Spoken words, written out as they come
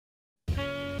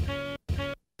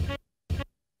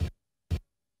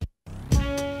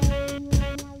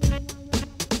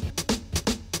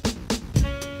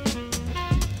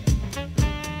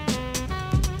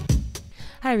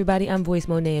Hi everybody, I'm Voice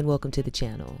Monet and welcome to the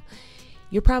channel.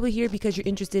 You're probably here because you're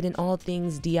interested in all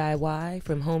things DIY,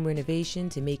 from home renovation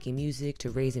to making music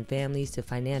to raising families to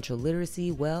financial literacy.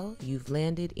 Well, you've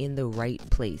landed in the right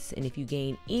place. And if you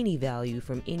gain any value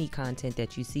from any content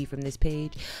that you see from this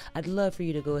page, I'd love for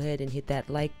you to go ahead and hit that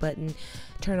like button,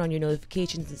 turn on your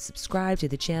notifications and subscribe to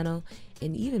the channel.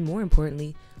 And even more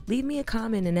importantly, leave me a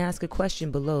comment and ask a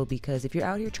question below, because if you're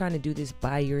out here trying to do this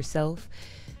by yourself,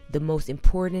 the most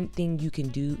important thing you can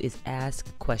do is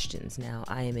ask questions. Now,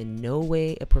 I am in no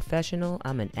way a professional.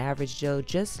 I'm an average Joe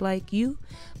just like you,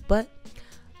 but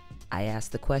I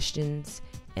asked the questions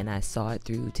and I saw it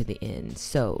through to the end.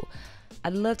 So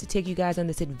I'd love to take you guys on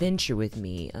this adventure with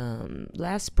me.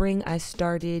 Last spring, I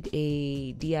started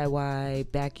a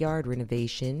DIY backyard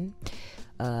renovation.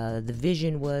 The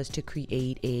vision was to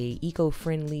create a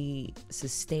eco-friendly,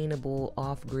 sustainable,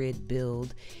 off-grid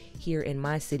build here in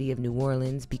my city of New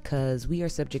Orleans, because we are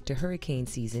subject to hurricane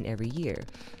season every year.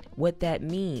 What that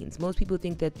means, most people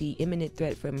think that the imminent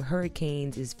threat from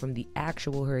hurricanes is from the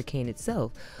actual hurricane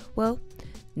itself. Well,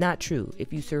 not true.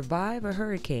 If you survive a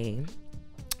hurricane,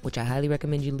 which I highly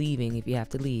recommend you leaving if you have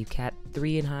to leave, Cat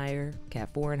 3 and higher, Cat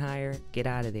 4 and higher, get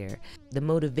out of there. The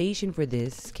motivation for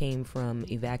this came from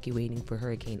evacuating for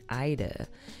Hurricane Ida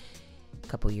a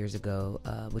couple years ago,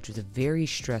 which was a very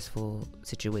stressful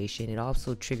situation. It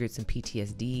also triggered some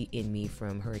PTSD in me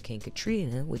from Hurricane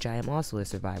Katrina, which I am also a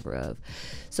survivor of.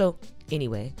 So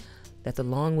anyway, that's a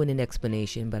long-winded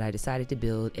explanation, but I decided to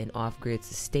build an off-grid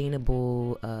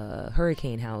sustainable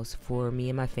hurricane house for me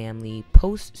and my family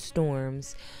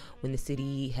post-storms, when the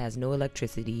city has no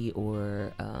electricity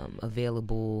or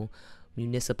available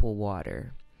municipal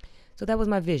water. So that was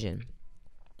my vision.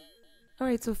 All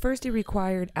right, so first it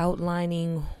required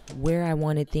outlining where I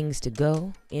wanted things to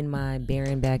go in my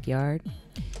barren backyard.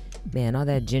 Man, all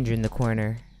that ginger in the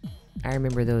corner. I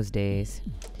remember those days.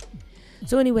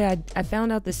 So anyway, I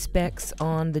found out the specs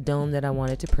on the dome that I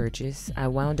wanted to purchase. I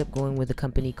wound up going with a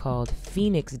company called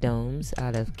Phoenix Domes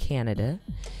out of Canada.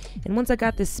 And once I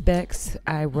got the specs,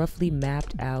 I roughly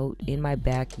mapped out in my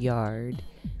backyard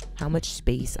how much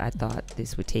space I thought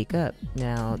this would take up.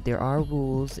 Now, there are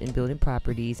rules in building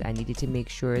properties. I needed to make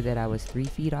sure that I was 3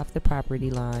 feet off the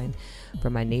property line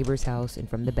from my neighbor's house and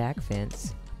from the back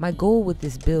fence. My goal with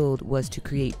this build was to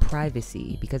create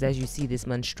privacy, because as you see, this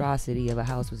monstrosity of a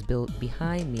house was built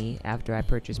behind me after I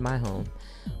purchased my home.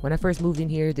 When I first moved in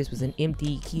here, this was an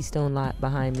empty Keystone lot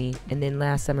behind me, and then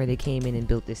last summer they came in and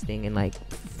built this thing in like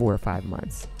 4 or 5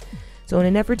 months. So in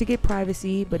an effort to get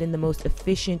privacy, but in the most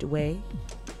efficient way,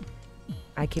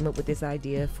 I came up with this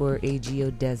idea for a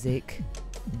geodesic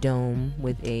dome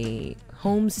with a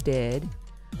homestead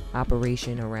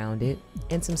operation around it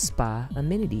and some spa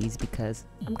amenities, because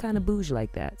I'm kind of bougie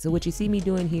like that. So what you see me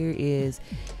doing here is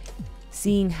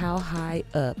seeing how high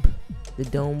up the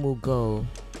dome will go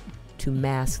to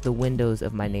mask the windows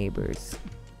of my neighbors.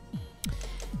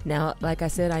 Now, like I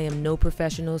said, I am no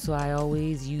professional, so I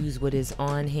always use what is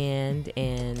on hand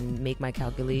and make my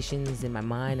calculations in my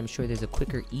mind. I'm sure there's a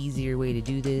quicker, easier way to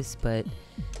do this, but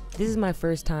this is my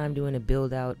first time doing a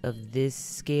build out of this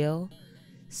scale.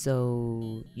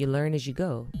 So you learn as you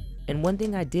go. And one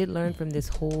thing I did learn from this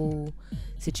whole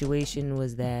situation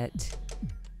was that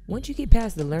once you get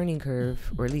past the learning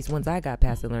curve, or at least once I got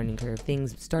past the learning curve,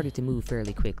 things started to move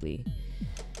fairly quickly.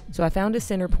 So I found a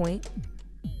center point,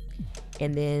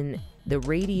 and then the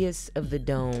radius of the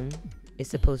dome is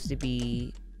supposed to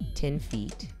be 10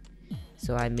 feet.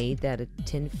 So I made that a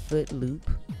 10-foot loop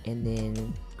and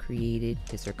then created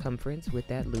the circumference with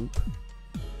that loop.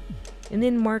 And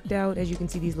then marked out, as you can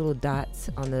see, these little dots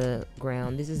on the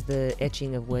ground. This is the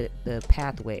etching of what the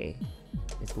pathway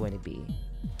is going to be.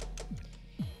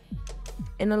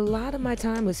 And a lot of my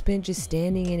time was spent just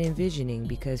standing and envisioning,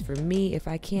 because for me, if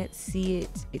I can't see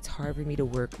it, it's hard for me to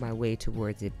work my way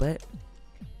towards it. But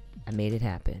I made it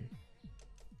happen.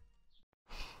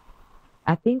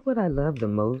 I think what I love the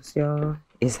most, y'all,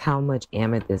 is how much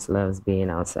Amethyst loves being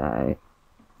outside.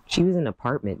 She was an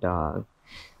apartment dog.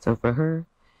 So for her,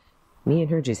 me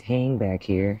and her just hang back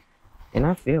here, and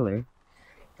I feel her.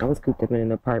 I was cooped up in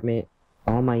an apartment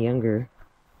all my younger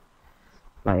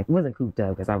life. Wasn't cooped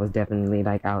up because I was definitely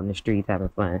like out in the streets having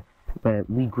fun, but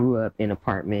we grew up in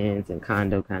apartments and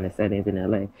condo kind of settings in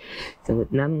LA. So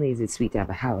not only is it sweet to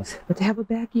have a house, but to have a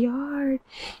backyard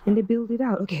and to build it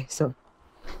out. Okay, so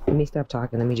let me stop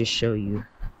talking. Let me just show you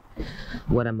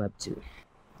what I'm up to.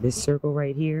 This circle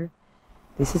right here,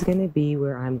 this is going to be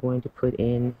where I'm going to put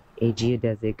in a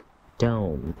geodesic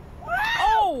dome.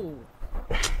 Oh!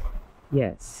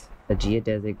 Yes, a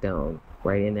geodesic dome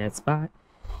right in that spot.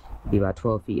 Be about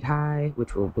 12 feet high,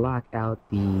 which will block out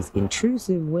these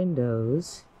intrusive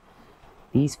windows,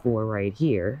 these 4 right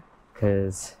here,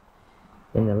 because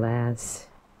in the last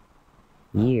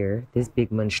year, this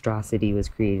big monstrosity was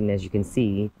created. And as you can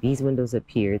see, these windows up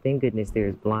here, thank goodness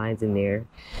there's blinds in there,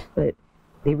 but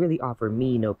they really offer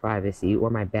me no privacy,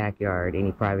 or my backyard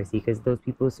any privacy, because those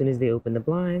people, as soon as they open the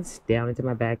blinds down into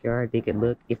my backyard, they could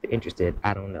look if they're interested.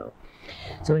 I don't know.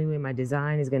 So anyway, my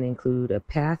design is going to include a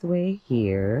pathway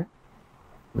here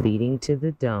leading to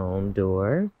the dome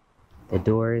door. The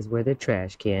door is where the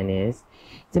trash can is.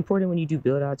 It's important when you do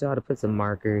build out, y'all, to put some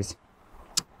markers.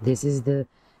 This is the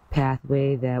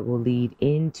pathway that will lead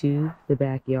into the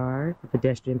backyard, the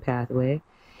pedestrian pathway.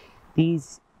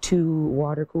 These 2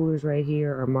 water coolers right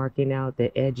here are marking out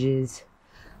the edges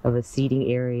of a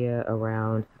seating area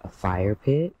around a fire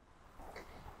pit.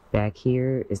 Back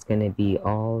here is going to be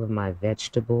all of my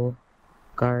vegetable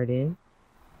garden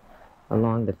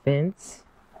along the fence.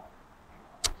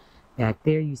 Back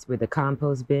there, you see where the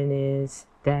compost bin is.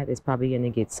 That is probably going to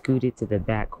get scooted to the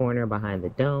back corner behind the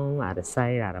dome, out of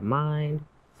sight, out of mind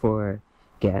for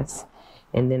guests.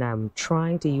 And then I'm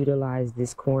trying to utilize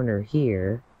this corner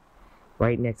here,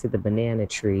 right next to the banana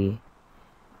tree,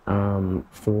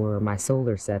 for my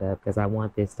solar setup, because I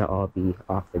want this to all be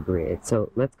off the grid.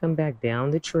 So let's come back down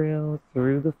the trail,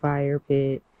 through the fire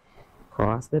pit,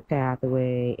 cross the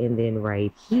pathway, and then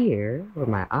right here where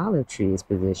my olive tree is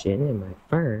positioned and my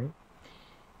fern,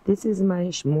 this is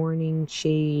my morning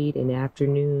shade and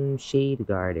afternoon shade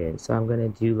garden. So I'm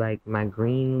going to do like my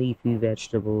green leafy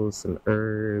vegetables, some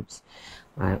herbs,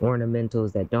 my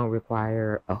ornamentals that don't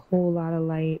require a whole lot of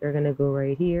light are going to go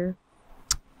right here.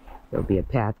 There'll be a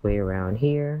pathway around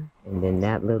here, and then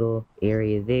that little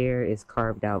area there is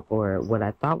carved out for what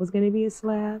I thought was going to be a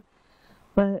slab,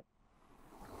 but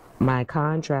my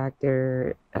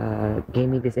contractor gave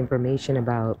me this information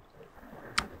about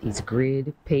these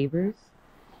grid pavers,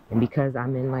 and because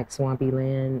I'm in like swampy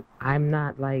land, I'm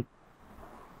not like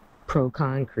pro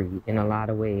concrete in a lot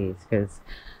of ways, because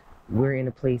we're in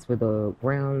a place where the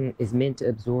ground is meant to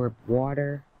absorb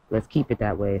water. Let's keep it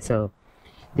that way. So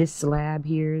this slab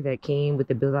here that came with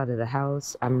the build out of the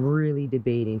house, I'm really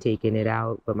debating taking it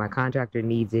out, but my contractor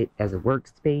needs it as a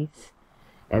workspace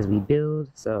as we build,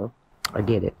 so I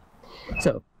get it.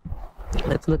 So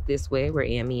let's look this way where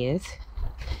Amy is.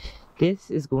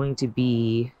 This is going to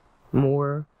be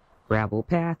more gravel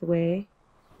pathway,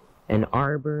 an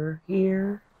arbor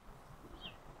here,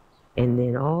 and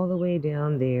then all the way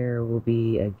down there will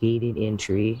be a gated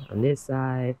entry on this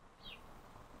side.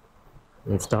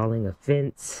 Installing a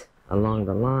fence along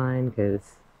the line,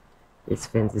 because this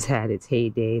fence has had its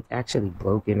heyday. It's actually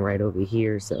broken right over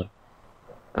here. So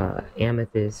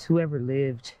Amethyst, whoever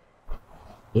lived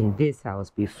in this house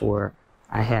before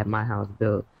I had my house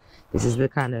built, this is the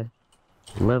kind of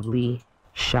lovely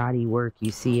shoddy work you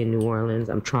see in New Orleans.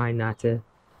 I'm trying not to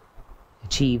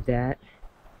achieve that.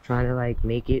 I'm trying to like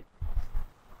make it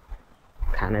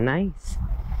kind of nice.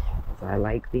 I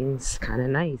like things kind of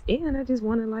nice, and I just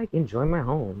want to like enjoy my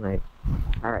home. Like,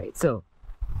 all right, so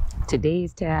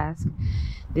today's task,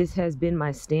 this has been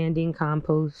my standing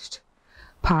compost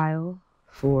pile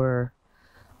for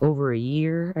over a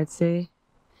year, I'd say.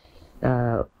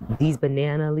 These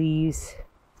banana leaves,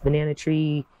 banana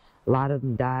tree, a lot of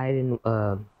them died in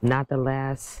not the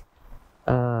last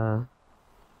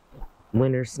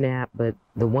winter snap, but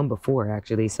the one before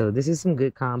actually. So this is some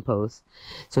good compost.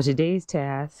 So today's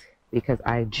task, because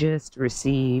I just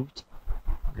received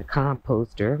a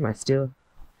composter, my still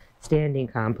standing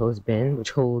compost bin,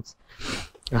 which holds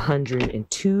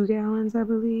 102 gallons, I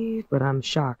believe, but I'm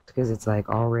shocked because it's like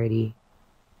already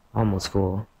almost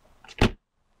full.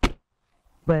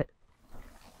 But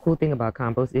cool thing about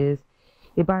compost is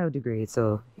it biodegrades,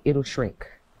 so it'll shrink.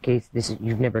 In case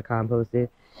you've never composted,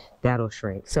 that'll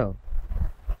shrink. So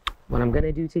what I'm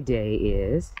gonna do today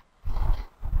is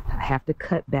I have to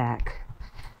cut back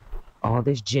all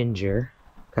this ginger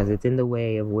because it's in the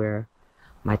way of where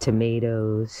my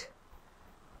tomatoes,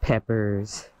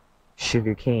 peppers,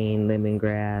 sugarcane,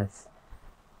 lemongrass,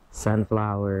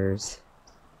 sunflowers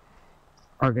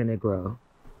are gonna grow,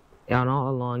 and all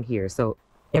along here. So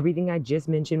everything I just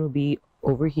mentioned will be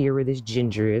over here where this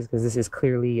ginger is, because this is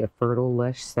clearly a fertile,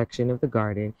 lush section of the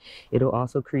garden. It'll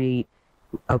also create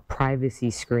a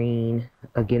privacy screen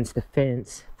against the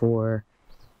fence for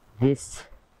this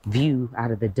view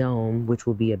out of the dome, which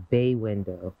will be a bay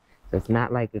window. So it's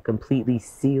not like a completely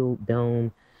sealed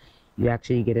dome. You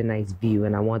actually get a nice view,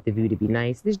 and I want the view to be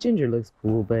nice. This ginger looks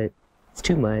cool, but it's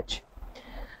too much.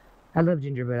 I love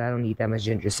ginger, but I don't need that much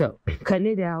ginger. So cutting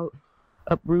it out,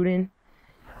 uprooting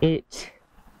it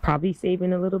Probably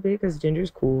saving a little bit because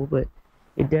ginger's cool, but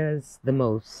it does the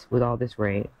most with all this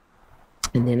rain.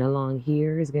 And then along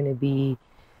here is going to be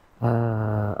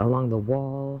along the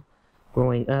wall,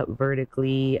 growing up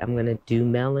vertically. I'm going to do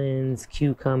melons,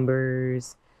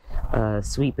 cucumbers,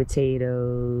 sweet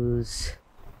potatoes,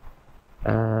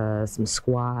 some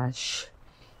squash.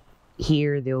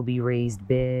 Here there'll be raised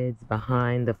beds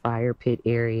behind the fire pit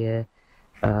area,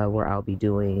 where I'll be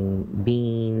doing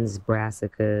beans,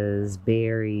 brassicas,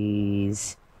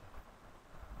 berries,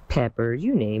 peppers,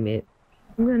 you name it.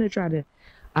 I'm gonna try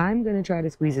to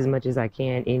squeeze as much as I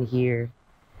can in here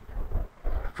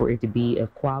for it to be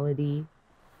of quality,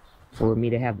 for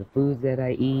me to have the foods that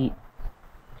I eat,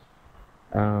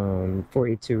 for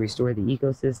it to restore the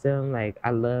ecosystem. Like,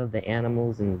 I love the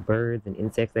animals and birds and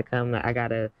insects that come. Like, I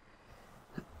gotta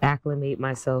acclimate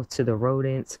myself to the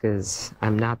rodents because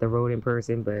I'm not the rodent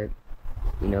person, but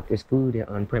you know, if there's food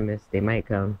on premise, they might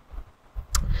come.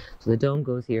 So the dome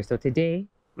goes here. So today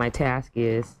my task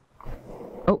is,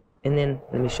 oh, and then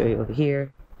let me show you over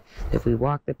here. If we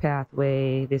walk the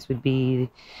pathway, this would be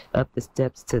up the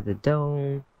steps to the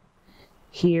dome.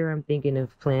 Here I'm thinking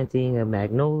of planting a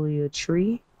magnolia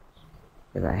tree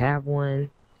because I have one.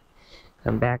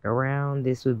 Come back around,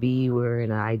 this would be where,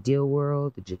 in an ideal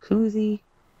world, the jacuzzi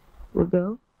will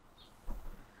go.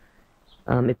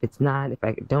 If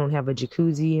I don't have a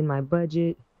jacuzzi in my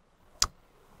budget,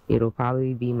 it'll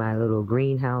probably be my little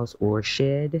greenhouse or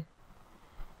shed.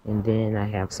 And then I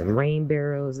have some rain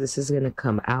barrels. This is gonna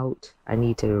come out. I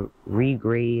need to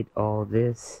regrade all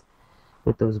this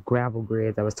with those gravel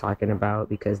grids I was talking about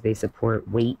because they support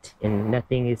weight and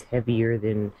nothing is heavier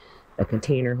than a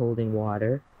container holding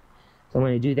water. So I'm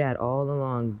gonna do that all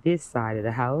along this side of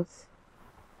the house,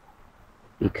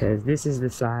 because this is the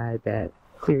side that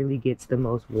clearly gets the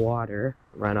most water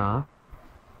runoff,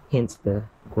 hence the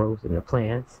growth in the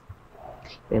plants.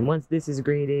 And once this is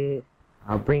graded,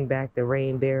 I'll bring back the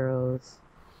rain barrels,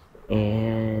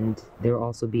 and there'll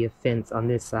also be a fence on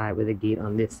this side with a gate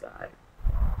on this side.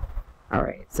 All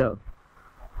right, so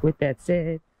with that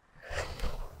said,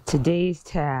 today's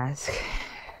task,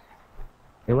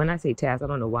 and when I say task, I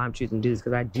don't know why I'm choosing to do this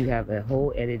because I do have a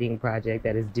whole editing project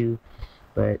that is due,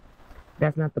 but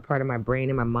that's not the part of my brain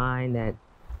and my mind that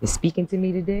is speaking to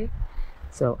me today.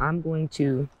 So I'm going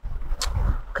to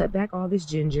cut back all this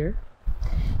ginger.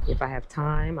 If I have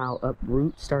time, I'll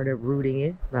start uprooting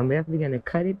it. But I'm definitely going to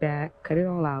cut it back, cut it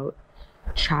all out,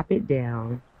 chop it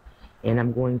down, and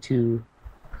I'm going to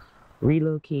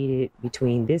relocate it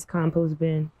between this compost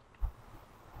bin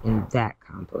and that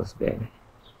compost bin.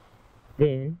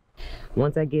 Then,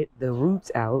 once I get the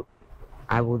roots out,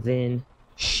 I will then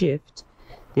shift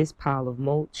this pile of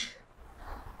mulch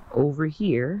over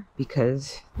here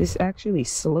because this actually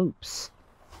slopes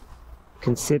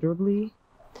considerably,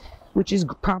 which is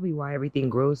probably why everything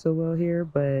grows so well here.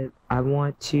 But I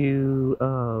want to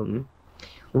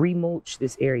remulch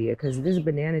this area because this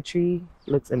banana tree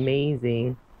looks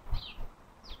amazing.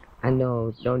 I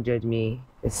know, don't judge me,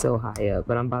 it's so high up,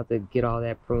 but I'm about to get all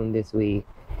that pruned this week.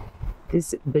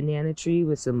 This banana tree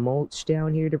with some mulch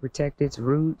down here to protect its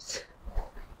roots,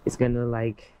 it's gonna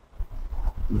like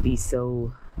be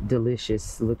so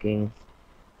delicious looking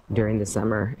during the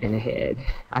summer and ahead.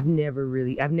 I've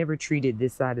never treated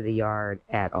this side of the yard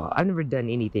at all. I've never done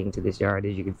anything to this yard.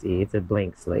 As you can see, it's a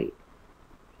blank slate.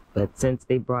 But since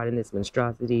they brought in this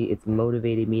monstrosity, it's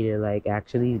motivated me to like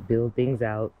actually build things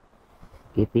out,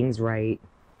 get things right,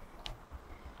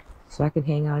 so I can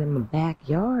hang out in my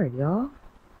backyard, y'all.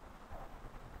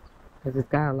 Because it's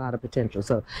got a lot of potential.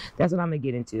 So that's what I'm gonna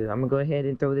get into. I'm gonna go ahead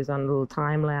and throw this on a little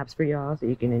time lapse for y'all so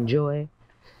you can enjoy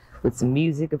with some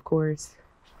music, of course.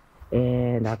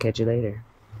 And I'll catch you later.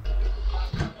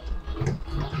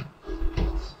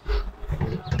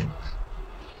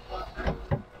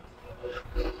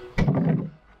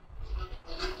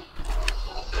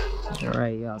 All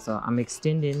right, y'all, so I'm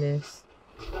extending this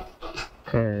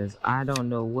because I don't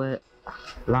know what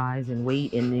lies in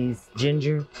wait in these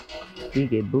ginger. We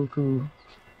get buku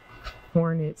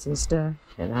hornets and stuff,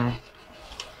 and I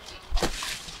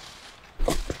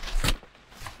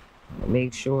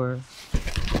make sure.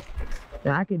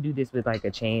 Now I could do this with like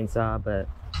a chainsaw, but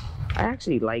I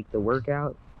actually like the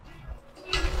workout.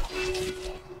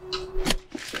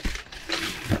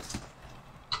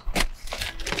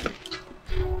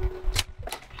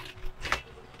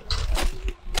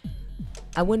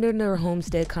 I went under a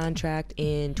homestead contract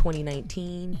in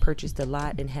 2019, purchased a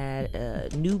lot, and had a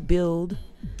new build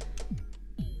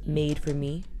made for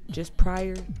me just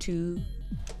prior to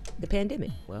the pandemic.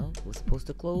 Well, it was supposed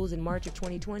to close in March of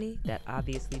 2020. That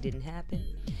obviously didn't happen.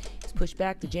 was pushed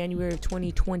back to January of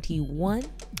 2021.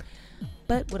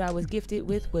 But what I was gifted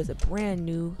with was a brand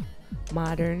new,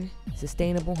 modern,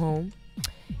 sustainable home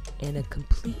and a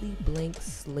completely blank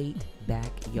slate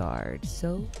backyard.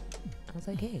 So I was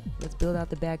like, hey, let's build out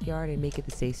the backyard and make it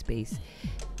the safe space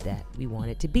that we want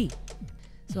it to be.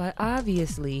 So I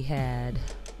obviously had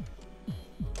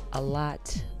a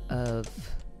lot of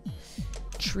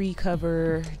tree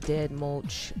cover, dead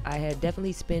mulch. I had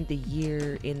definitely spent the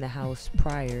year in the house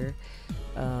prior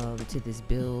to this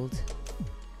build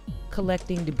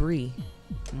collecting debris,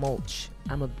 mulch.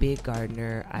 I'm a big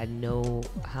gardener. I know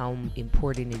how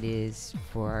important it is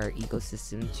for our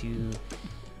ecosystem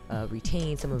to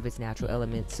retain some of its natural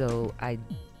elements. So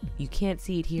you can't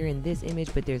see it here in this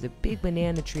image, but there's a big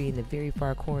banana tree in the very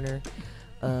far corner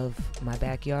of my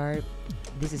backyard.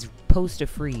 This is post to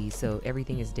freeze, so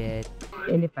everything is dead.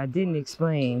 And if I didn't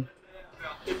explain,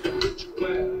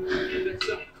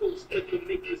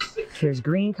 there's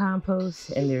green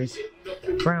compost and there's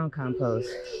brown compost.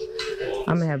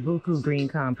 I'm gonna have buku green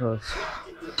compost,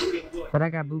 but I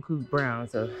got buku brown,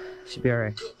 so should be all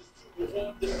right.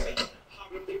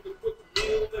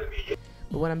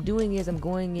 But what I'm doing is I'm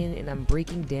going in and I'm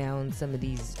breaking down some of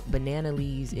these banana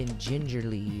leaves and ginger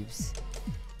leaves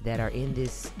that are in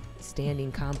this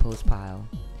standing compost pile,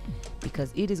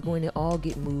 because it is going to all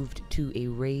get moved to a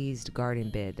raised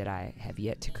garden bed that I have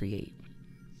yet to create.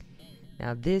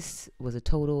 Now this was a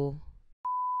total.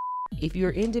 If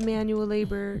you're into manual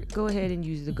labor, go ahead and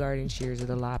use the garden shears or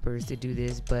the loppers to do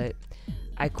this, but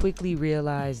I quickly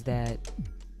realized that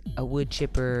a wood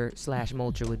chipper /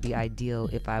 mulcher would be ideal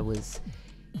if I was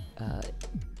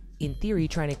in theory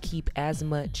trying to keep as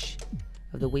much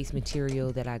of the waste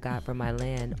material that I got from my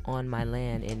land on my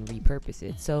land and repurpose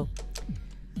it. So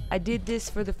I did this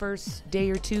for the first day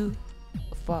or two,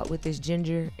 fought with this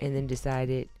ginger, and then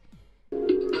decided,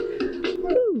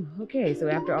 whew, okay, so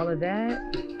after all of that,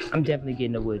 I'm definitely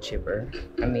getting a wood chipper.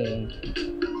 I mean,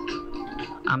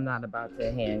 I'm not about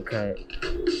to hand cut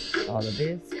all of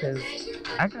this because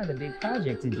I got a big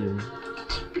project to do.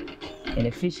 And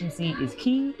efficiency is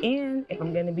key, and if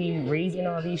I'm gonna be raising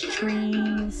all these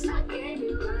trees,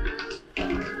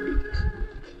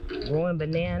 growing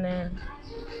banana,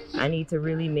 I need to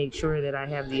really make sure that I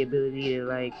have the ability to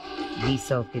like be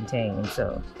self-contained.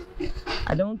 So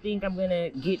I don't think I'm gonna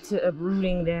get to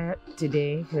uprooting that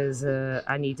today because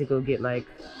I need to go get like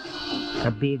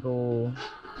a big old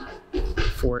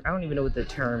fork. I don't even know what the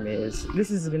term is.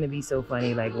 This is gonna be so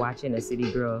funny, like watching a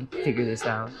city girl figure this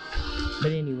out.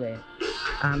 But anyway,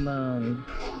 I'm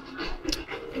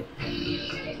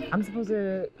supposed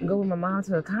to go with my mom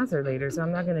to a concert later, so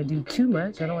I'm not gonna do too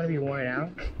much. I don't want to be worn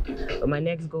out. But my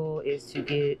next goal is to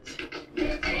get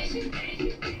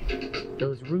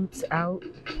those roots out,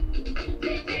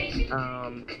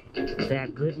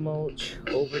 that good mulch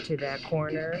over to that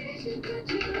corner,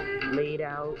 laid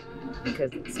out,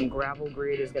 because some gravel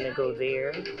grid is gonna go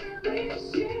there.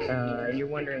 And you're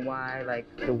wondering why, like,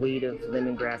 the weight of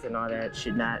lemongrass and all that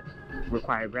should not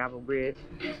require gravel grid.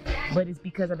 But it's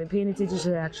because I've been paying attention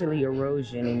to actually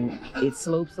erosion, and it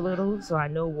slopes a little, so I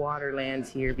know water lands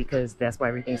here because that's why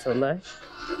everything's so lush.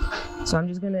 So I'm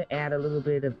just gonna add a little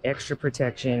bit of extra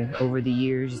protection over the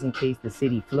years just in case the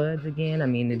city floods again. I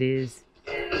mean, it is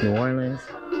New Orleans,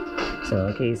 so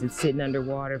in case it's sitting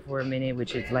underwater for a minute,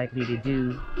 which it's likely to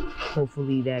do,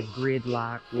 hopefully that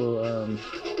gridlock will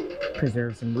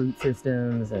preserve some root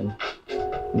systems and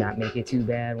not make it too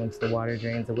bad once the water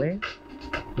drains away.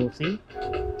 We'll see.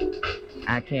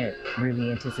 I can't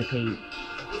really anticipate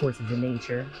forces in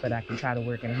nature, but I can try to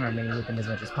work in harmony with them as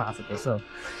much as possible. So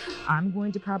I'm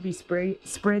going to probably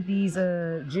spread these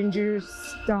ginger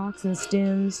stalks and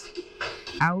stems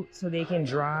out so they can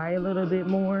dry a little bit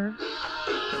more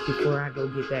before I go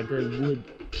get that good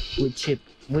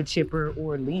wood chipper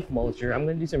or leaf mulcher. I'm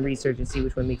going to do some research and see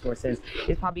which one makes more sense.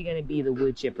 It's probably going to be the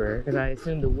wood chipper because I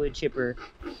assume the wood chipper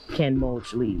can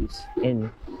mulch leaves, and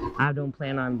I don't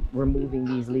plan on removing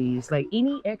these leaves. Like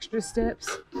any extra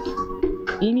steps,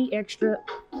 any extra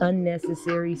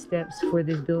unnecessary steps for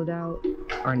this build out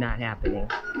are not happening.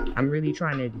 I'm really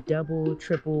trying to double,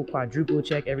 triple, quadruple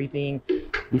check everything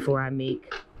before I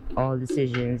make all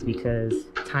decisions because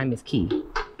time is key.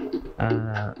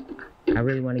 I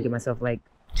really want to give myself like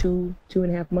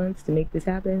 2.5 months to make this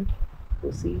happen.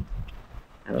 We'll see.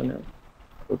 I don't know.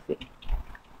 We'll see.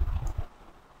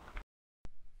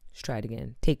 Let's try it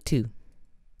again. Take 2.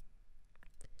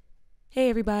 Hey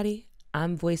everybody,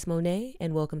 I'm Voice Monet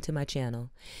and welcome to my channel.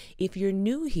 If you're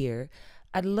new here,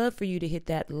 I'd love for you to hit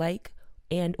that like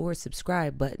and or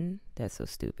subscribe button. That's so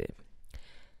stupid.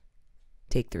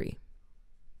 Take 3.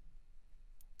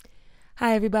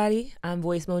 Hi everybody, I'm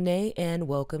Voice Monet and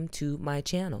welcome to my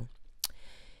channel.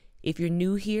 If you're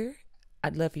new here,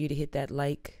 I'd love for you to hit that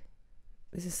like.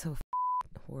 This is so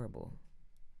horrible.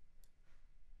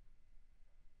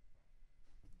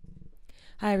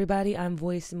 Hi everybody, I'm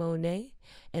Voice Monet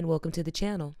and welcome to the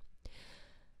channel.